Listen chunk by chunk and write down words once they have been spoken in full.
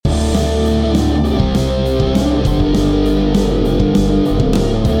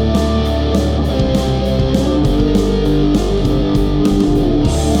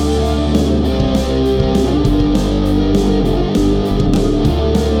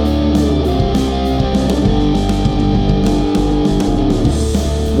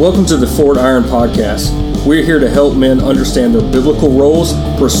Welcome to the Fort Iron Podcast. We're here to help men understand their biblical roles,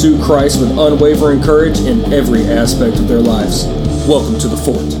 pursue Christ with unwavering courage in every aspect of their lives. Welcome to the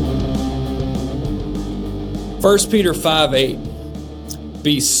Fort. 1 Peter 5:8.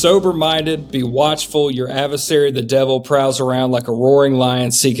 Be sober-minded, be watchful. Your adversary, the devil, prowls around like a roaring lion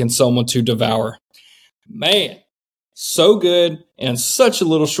seeking someone to devour. Man, so good and such a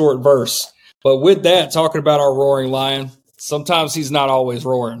little short verse. But with that, talking about our roaring lion, sometimes he's not always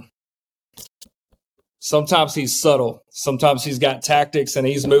roaring. Sometimes he's subtle. Sometimes he's got tactics and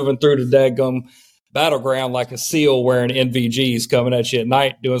he's moving through the daggum battleground like a seal wearing NVGs coming at you at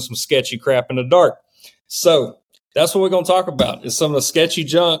night doing some sketchy crap in the dark. So that's what we're going to talk about is some of the sketchy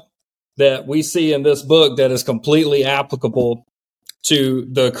junk that we see in this book that is completely applicable to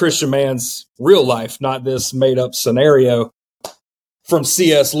the Christian man's real life, not this made up scenario from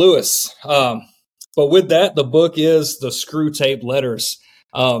C.S. Lewis. But with that, the book is the Screwtape Letters.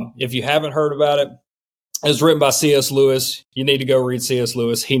 If you haven't heard about it, it's written by C.S. Lewis. You need to go read C.S.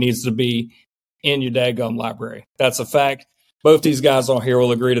 Lewis. He needs to be in your daggum library. That's a fact. Both these guys on here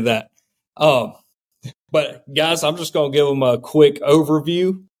will agree to that. But guys, I'm just going to give them a quick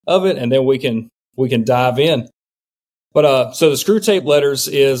overview of it, and then we can dive in. But so the Screwtape Letters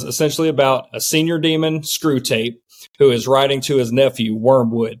is essentially about a senior demon, Screwtape, who is writing to his nephew,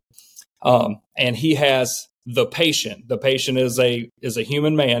 Wormwood. And he has the patient. The patient is a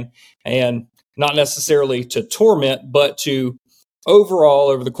human man, and not necessarily to torment, but to overall,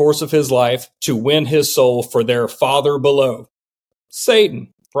 over the course of his life, to win his soul for their father below,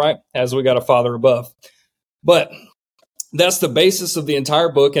 Satan, right? As we got a father above. But that's the basis of the entire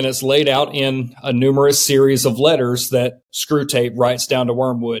book, and it's laid out in a numerous series of letters that Screwtape writes down to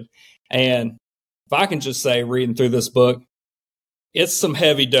Wormwood. And if I can just say, reading through this book, it's some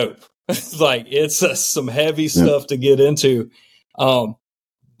heavy dope. Like, it's some heavy stuff to get into,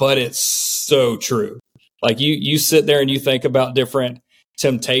 but it's so true. Like, you sit there and you think about different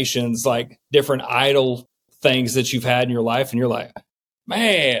temptations, like different idol things that you've had in your life, and you're like,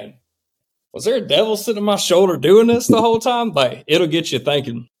 man, was there a devil sitting on my shoulder doing this the whole time? Like, it'll get you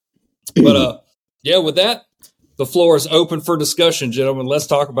thinking. But yeah, with that, the floor is open for discussion, gentlemen. Let's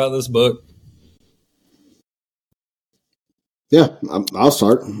talk about this book. Yeah, I'll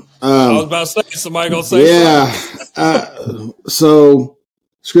start. I was about to say, somebody going to say something. So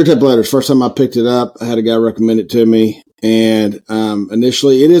Screwtape Letters, first time I picked it up, I had a guy recommend it to me. And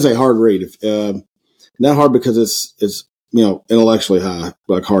initially, it is a hard read. Not hard because it's intellectually high,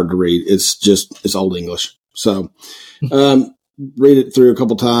 like hard to read. It's Old English. So read it through a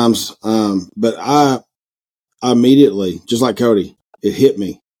couple times. But I immediately, just like Cody, it hit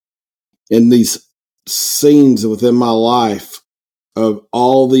me. In these scenes within my life of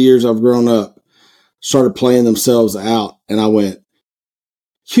all the years I've grown up started playing themselves out, and I went,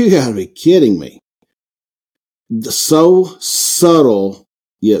 you gotta be kidding me. So subtle,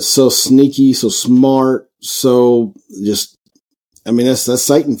 yet so sneaky, so smart, so just, that's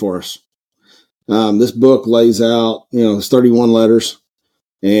Satan for us. This book lays out, it's 31 letters,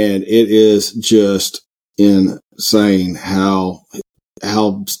 and it is just insane how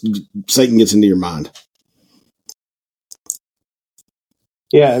Satan gets into your mind.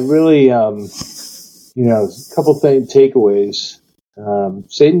 Yeah, it really, a couple takeaways.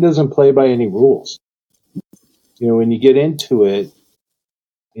 Satan doesn't play by any rules. When you get into it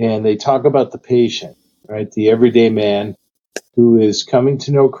and they talk about the patient, right? The everyday man who is coming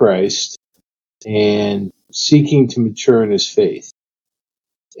to know Christ and seeking to mature in his faith.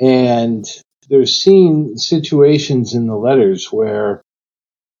 And they're seeing situations in the letters where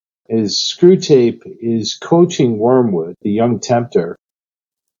as Screwtape is coaching Wormwood, the young tempter,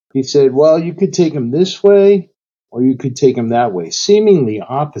 he said, well, you could take him this way or you could take him that way, seemingly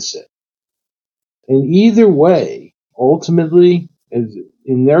opposite. And either way, ultimately,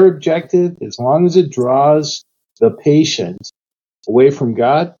 in their objective, as long as it draws the patient away from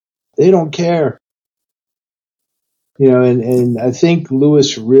God, they don't care. And I think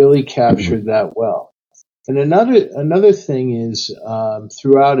Lewis really captured that well. And another thing is,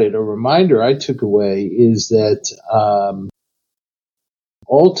 throughout it, a reminder I took away is that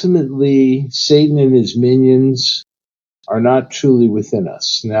ultimately Satan and his minions are not truly within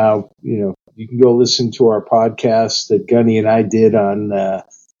us. Now, you can go listen to our podcast that Gunny and I did on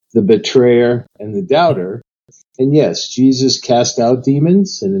the betrayer and the doubter. And yes, Jesus cast out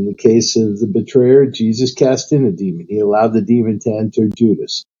demons. And in the case of the betrayer, Jesus cast in a demon. He allowed the demon to enter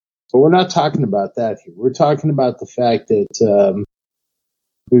Judas. But we're not talking about that here. We're talking about the fact that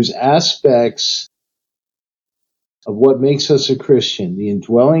there's aspects of what makes us a Christian, the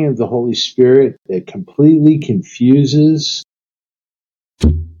indwelling of the Holy Spirit that completely confuses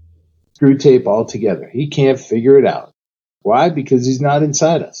Screwtape altogether. He can't figure it out. Why? Because he's not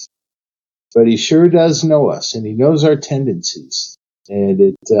inside us. But he sure does know us, and he knows our tendencies. And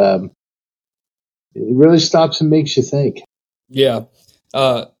it really stops and makes you think. Yeah.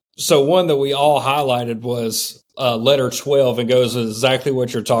 So one that we all highlighted was letter 12, and goes with exactly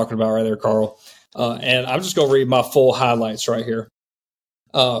what you're talking about right there, Carl. And I'm just going to read my full highlights right here.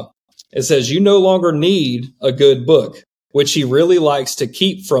 It says, you no longer need a good book, which he really likes to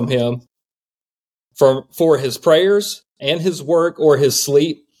keep from him for his prayers and his work or his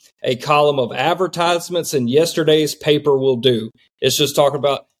sleep. A column of advertisements in yesterday's paper will do. It's just talking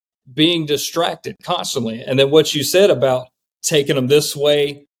about being distracted constantly. And then what you said about taking them this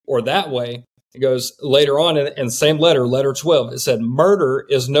way or that way, it goes later on in the same letter, letter 12. It said, murder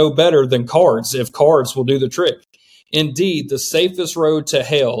is no better than cards if cards will do the trick. Indeed, the safest road to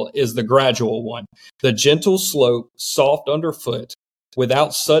hell is the gradual one, the gentle slope, soft underfoot,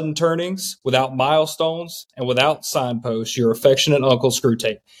 without sudden turnings, without milestones, and without signposts. Your affectionate Uncle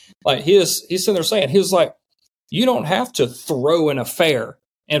Screwtape. Like he's sitting there saying, he was like, you don't have to throw an affair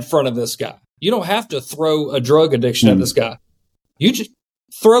in front of this guy. You don't have to throw a drug addiction at this guy. You just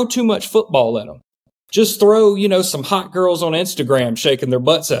throw too much football at him. Just throw, some hot girls on Instagram shaking their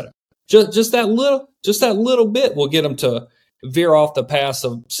butts at him. Just that little bit will get them to veer off the path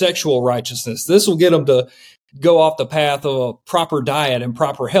of sexual righteousness. This will get them to go off the path of a proper diet and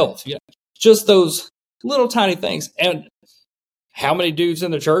proper health. Just those little tiny things. And how many dudes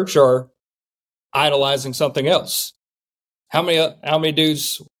in the church are idolizing something else? How many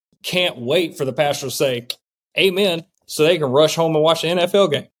dudes can't wait for the pastor to say amen so they can rush home and watch the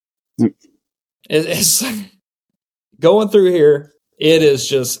NFL game? It's going through here. It is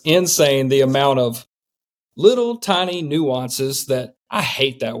just insane, the amount of little tiny nuances that I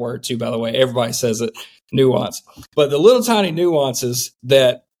hate that word too, by the way. Everybody says it, nuance. But the little tiny nuances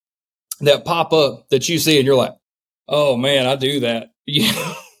that pop up that you see and you're like, oh man, I do that.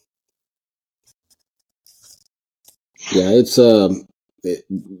 Yeah. Yeah, it's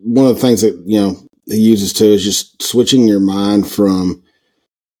one of the things that, he uses too is just switching your mind from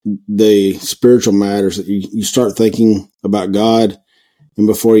the spiritual matters that you start thinking about God, and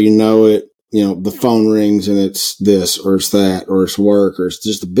before you know it, the phone rings and it's this or it's that or it's work or it's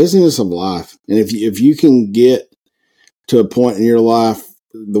just the busyness of life. And if you can get to a point in your life,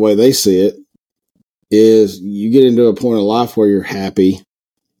 the way they see it is you get into a point of life where you're happy,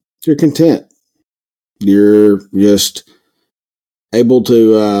 you're content, you're just able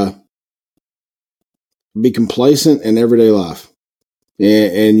to be complacent in everyday life,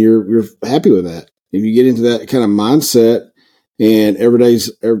 and you're happy with that. If you get into that kind of mindset, and every day's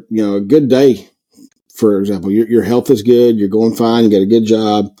a good day, for example, your health is good, you're going fine, you got a good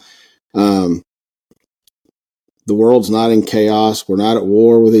job, the world's not in chaos, we're not at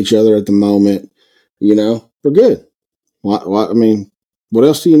war with each other at the moment, we're good. What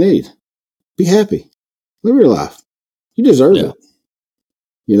else do you need? Be happy, live your life. You deserve it.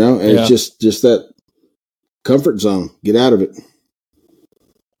 And it's just that comfort zone. Get out of it.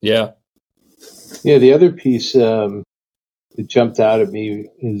 Yeah. Yeah. The other piece that jumped out at me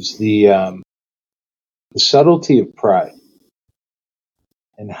is the subtlety of pride,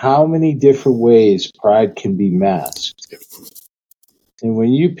 and how many different ways pride can be masked. And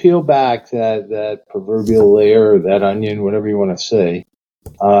when you peel back that proverbial layer or that onion, whatever you want to say,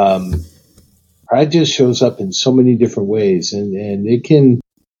 pride just shows up in so many different ways, and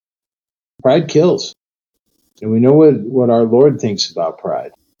pride kills. And we know what our Lord thinks about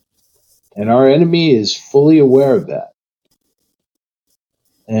pride. And our enemy is fully aware of that.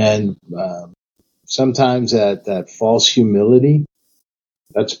 And sometimes that false humility,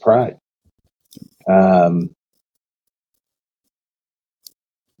 that's pride.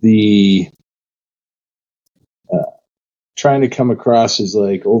 The trying to come across as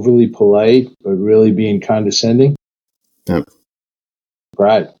like overly polite, but really being condescending. Yep.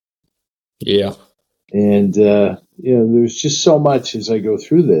 Pride. Yeah. And, there's just so much as I go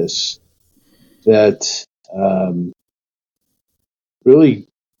through this that really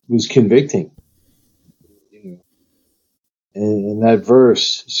was convicting. And that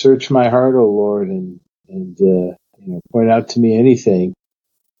verse, search my heart, O Lord, and point out to me anything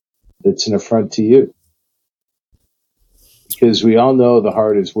that's an affront to you. Because we all know the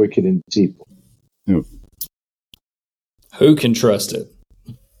heart is wicked and deceitful. Yep. Who can trust it?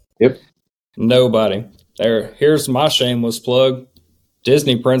 Yep. Nobody. Here's my shameless plug.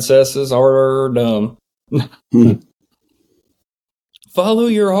 Disney princesses are dumb. Follow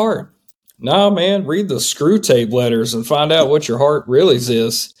your heart. Nah, man, read the Screwtape letters and find out what your heart really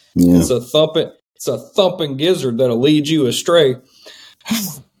is. Yeah. It's a thumping gizzard that'll lead you astray.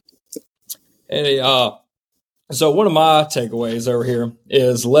 And, so one of my takeaways over here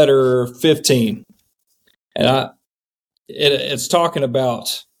is letter 15. And it's talking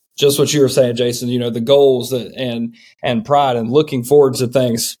about just what you were saying, Jason, the goals and pride and looking forward to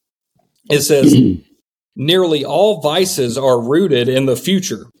things. It says, nearly all vices are rooted in the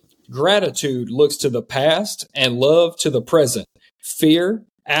future. Gratitude looks to the past and love to the present. Fear,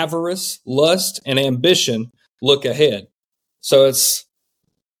 avarice, lust, and ambition look ahead. So it's,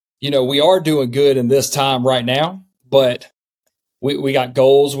 we are doing good in this time right now, but we got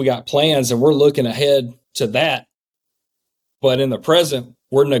goals, we got plans, and we're looking ahead to that. But in the present,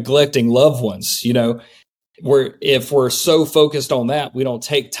 we're neglecting loved ones. If we're so focused on that, we don't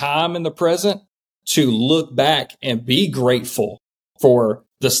take time in the present to look back and be grateful for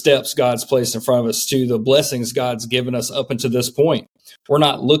the steps God's placed in front of us, to the blessings God's given us up until this point. We're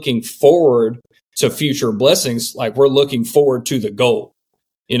not looking forward to future blessings like we're looking forward to the goal,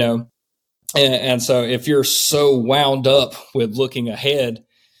 And so if you're so wound up with looking ahead,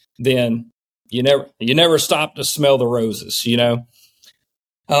 then you never stop to smell the roses,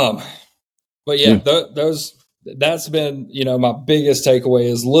 But yeah, that's been, my biggest takeaway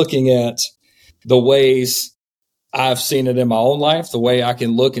is looking at the ways I've seen it in my own life, the way I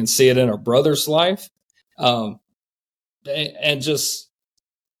can look and see it in a brother's life. And just,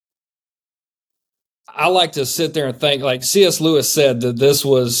 I like to sit there and think, like C.S. Lewis said, that this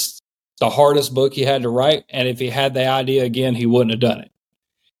was the hardest book he had to write. And if he had the idea again, he wouldn't have done it.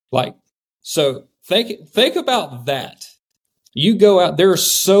 So think about that. You go out, there are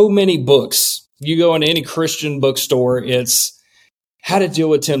so many books. You go into any Christian bookstore, it's how to deal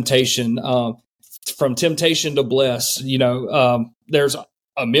with temptation, from temptation to bless. There's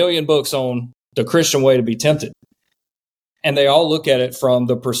a million books on the Christian way to be tempted. And they all look at it from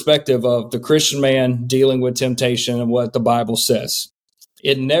the perspective of the Christian man dealing with temptation and what the Bible says.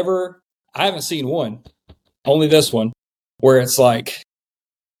 I haven't seen one, only this one, where it's like,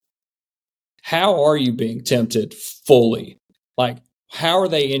 how are you being tempted fully? Like, how are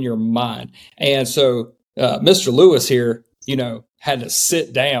they in your mind? And so Mr. Lewis here, had to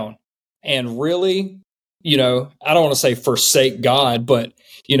sit down and really, I don't want to say forsake God, but,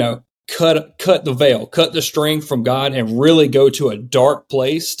 cut the veil, cut the string from God and really go to a dark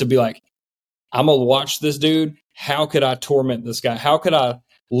place to be like, I'm going to watch this dude. How could I torment this guy? How could I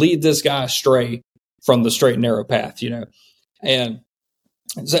lead this guy astray from the straight and narrow path, And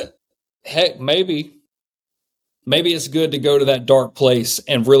so, heck, maybe it's good to go to that dark place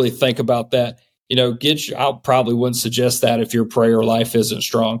and really think about that. I probably wouldn't suggest that if your prayer life isn't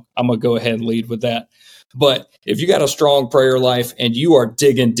strong. I'm going to go ahead and lead with that. But if you got a strong prayer life and you are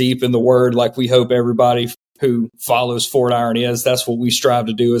digging deep in the word, like we hope everybody who follows Fort Iron is, that's what we strive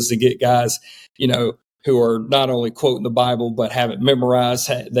to do, is to get guys, who are not only quoting the Bible, but have it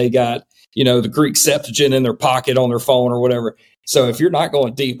memorized. They got, the Greek Septuagint in their pocket on their phone or whatever. So if you're not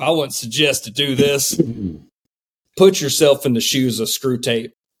going deep, I wouldn't suggest to do this. Put yourself in the shoes of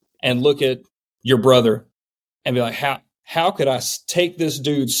Screwtape and look at your brother and be like, how could I take this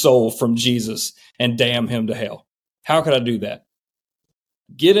dude's soul from Jesus and damn him to hell? How could I do that?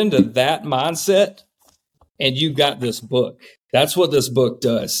 Get into that mindset and you got this book. That's what this book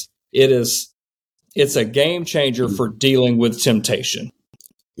does. It's a game changer for dealing with temptation.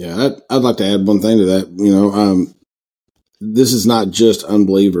 Yeah, I'd like to add one thing to that. This is not just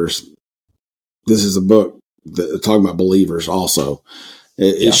unbelievers. This is a book talking about believers also.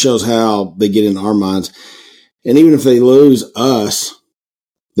 It shows how they get in our minds. And even if they lose us,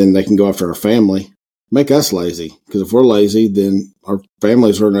 then they can go after our family, make us lazy. Because if we're lazy, then our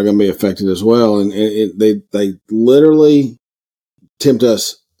families are not going to be affected as well. And they literally tempt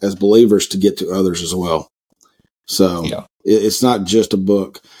us as believers to get to others as well. So it's not just a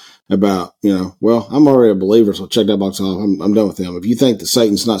book about, well, I'm already a believer, so check that box off. I'm done with him. If you think that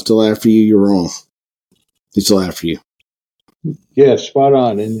Satan's not still after you, you're wrong. He's still after you. Yeah, spot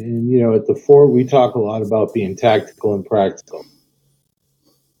on. And at the Fort, we talk a lot about being tactical and practical.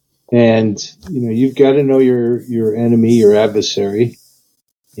 And, you've got to know your enemy, your adversary.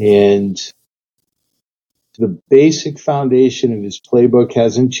 And the basic foundation of his playbook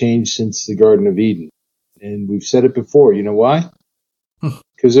hasn't changed since the Garden of Eden. And we've said it before. You know why?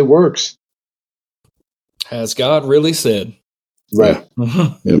 Because it works. Has God really said? Right.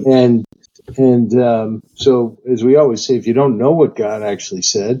 Yep. And so, as we always say, if you don't know what God actually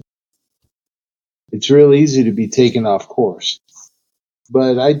said, it's real easy to be taken off course.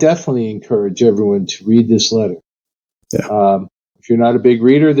 But I definitely encourage everyone to read this letter. Yeah. If you're not a big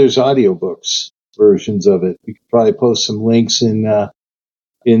reader, there's audiobooks versions of it. We could probably post some links in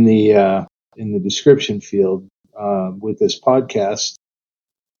the description field with this podcast.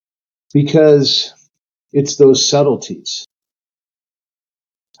 because it's those subtleties.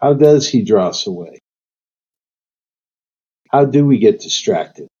 How does he draw us away? How do we get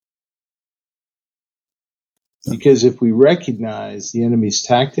distracted? Because if we recognize the enemy's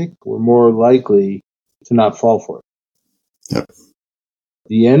tactic, we're more likely to not fall for it. Yep.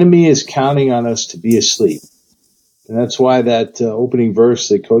 The enemy is counting on us to be asleep. And that's why that opening verse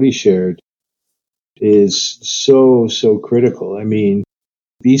that Cody shared is so, so critical. I mean,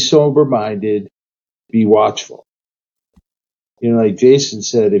 be sober-minded, be watchful. You know, like Jason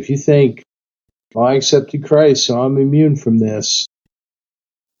said, if you think, well, I accepted Christ, so I'm immune from this.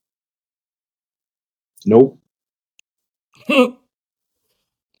 Nope.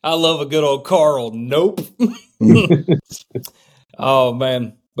 I love a good old Carl. Nope. Oh,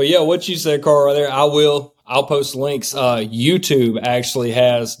 man. But yeah, what you said, Carl, right there, I'll post links. YouTube actually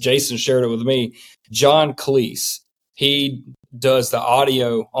has, Jason shared it with me, John Cleese. He does the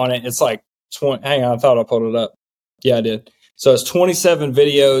audio on it. It's like 20, hang on, I thought I pulled it up. Yeah, I did. So it's 27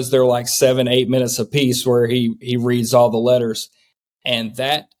 videos. They're like 7-8 minutes a piece where he reads all the letters. And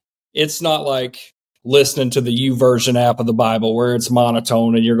that, it's not like listening to the YouVersion app of the Bible where it's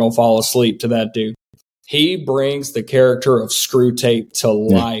monotone and you're going to fall asleep to that dude. He brings the character of Screwtape to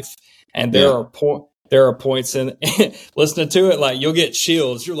life. And there are points in listening to it, like you'll get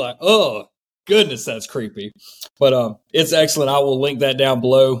chills. You're like, oh, goodness, that's creepy. But it's excellent. I will link that down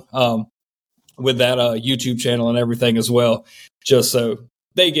below with that YouTube channel and everything as well, just so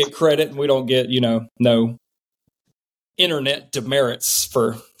they get credit and we don't get, no internet demerits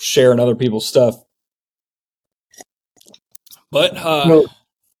for sharing other people's stuff. But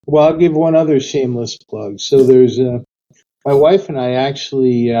well, I'll give one other shameless plug. So there's my wife and I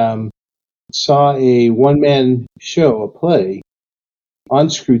actually saw a one-man show, a play on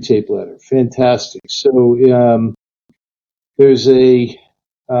Screwtape Letter. Fantastic. So there's a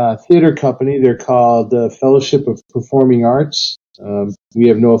theater company. They're called Fellowship of Performing Arts. We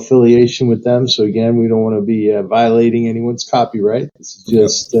have no affiliation with them. So again, we don't want to be violating anyone's copyright. This is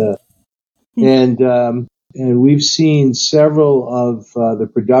just, and we've seen several of the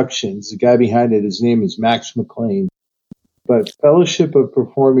productions. The guy behind it, his name is Max McLean. But Fellowship of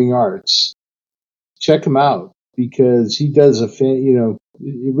Performing Arts, check him out because he does it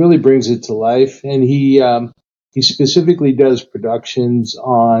really brings it to life. And he specifically does productions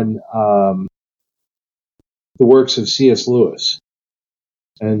on the works of C.S. Lewis.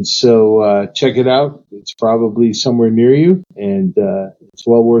 And so check it out. It's probably somewhere near you, and it's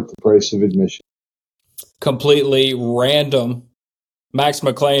well worth the price of admission. Completely random. Max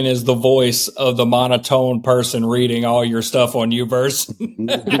McLean is the voice of the monotone person reading all your stuff on YouVerse.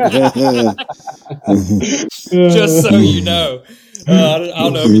 Just so you know. I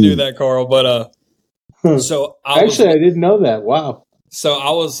don't know if you knew that, Carl, but so I didn't know that. Wow. So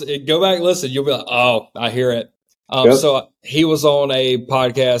go back, listen, you'll be like, oh, I hear it. Yep. So he was on a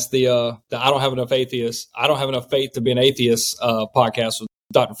podcast, the I don't have enough faith to be an atheist podcast with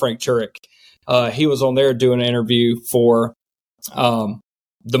Dr. Frank Turek. He was on there doing an interview for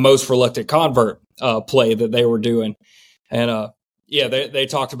the Most Reluctant Convert play that they were doing. And they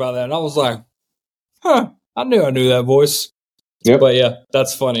talked about that. And I was like, I knew that voice. Yep. But yeah,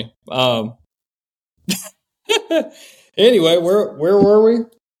 that's funny. Anyway, where were we?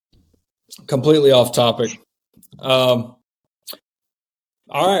 Completely off topic. All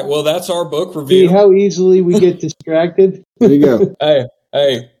right. Well, that's our book review. See how easily we get distracted? There you go.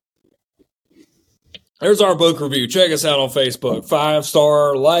 Hey. There's our book review. Check us out on Facebook.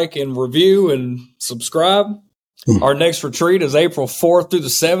 5-star like and review and subscribe. Our next retreat is April 4th through the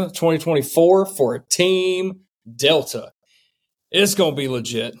 7th, 2024 for a Team Delta. It's going to be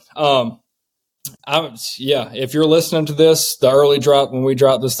legit. If you're listening to this, the early drop, when we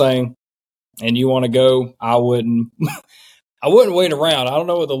drop this thing and you want to go, I wouldn't wait around. I don't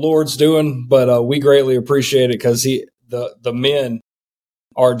know what the Lord's doing, but we greatly appreciate it because the men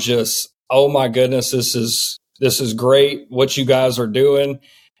are just, oh my goodness, this is great what you guys are doing.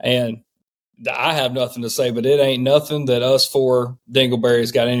 And I have nothing to say, but it ain't nothing that us four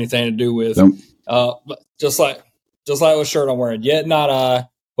dingleberries got anything to do with. Nope. Just like what shirt I'm wearing. Yet not I,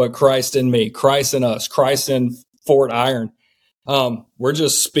 but Christ in me, Christ in us, Christ in Fort Iron. We're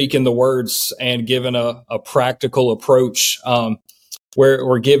just speaking the words and giving a practical approach. Where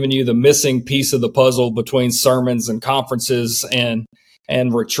we're giving you the missing piece of the puzzle between sermons and conferences and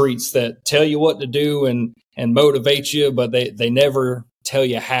retreats that tell you what to do and motivate you, but they never tell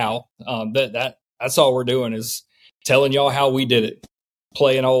you how. That's all we're doing is telling y'all how we did it.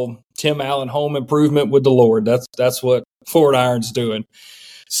 Playing old Tim Allen home improvement with the Lord. That's what Fort Iron's doing.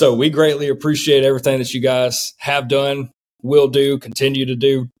 So we greatly appreciate everything that you guys have done, will do, continue to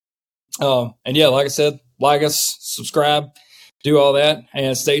do. And yeah, like I said, like us, subscribe, do all that,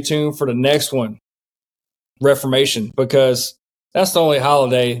 and stay tuned for the next one, Reformation, because that's the only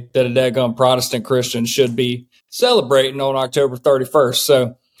holiday that a daggum Protestant Christian should be celebrating on October 31st.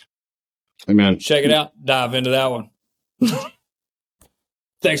 So, Amen. Check it out. Dive into that one.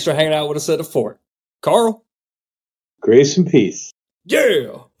 Thanks for hanging out with us at the fort. Carl? Grace and peace.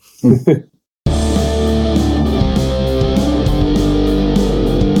 Yeah.